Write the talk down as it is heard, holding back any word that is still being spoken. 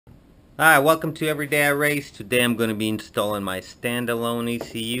Hi, welcome to Everyday I Race. Today I'm going to be installing my standalone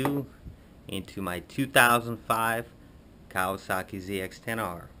ECU into my 2005 Kawasaki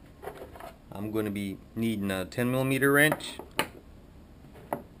ZX10R. I'm going to be needing a 10mm wrench,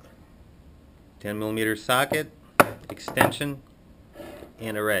 10mm socket, extension,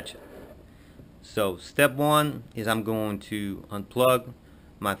 and a ratchet. So step one is I'm going to unplug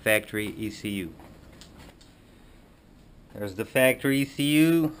my factory ECU. There's the factory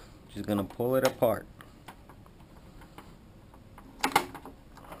ECU. Just going to pull it apart.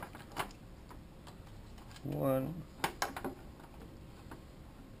 One,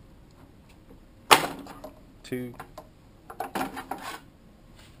 two.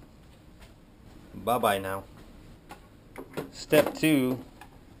 Bye-bye now. Step two.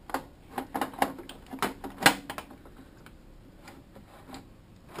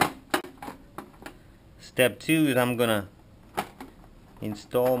 Step two is I'm gonna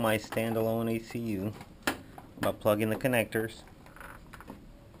install my standalone ECU by plugging the connectors.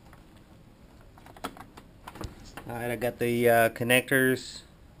 Alright, I got the connectors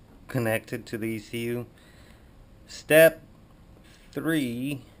connected to the ECU. Step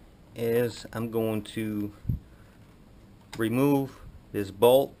three is I'm going to remove this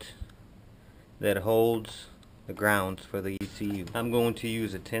bolt that holds the grounds for the ECU. I'm going to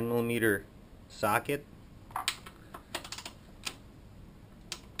use a 10mm socket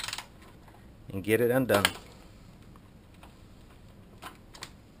and get it undone.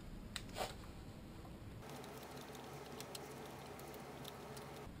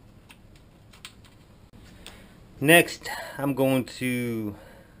 Next, I'm going to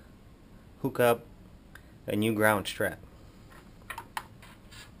hook up a new ground strap.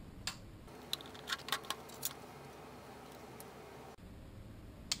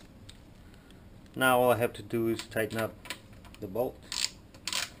 Now all I have to do is tighten up the bolt.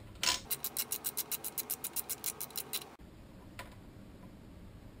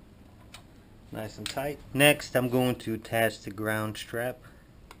 Nice and tight. Next, I'm going to attach the ground strap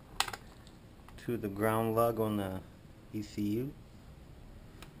to the ground lug on the ECU.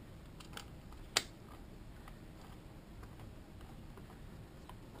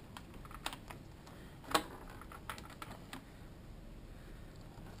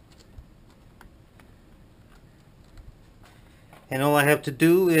 And all I have to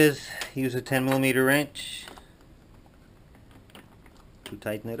do is use a 10mm wrench to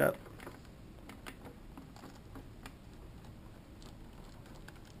tighten it up.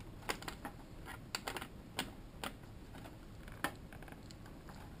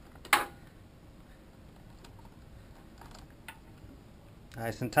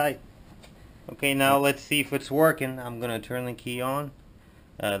 Nice and tight. Okay, now let's see if it's working. I'm gonna turn the key on.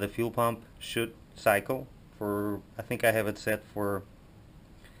 The fuel pump should cycle for, I think I have it set for a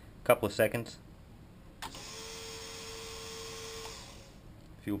couple of seconds.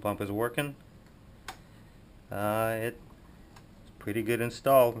 Fuel pump is working. It's pretty good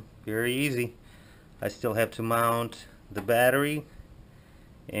installed. Very easy. I still have to mount the battery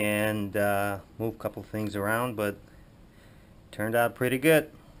and move a couple things around, but turned out pretty good.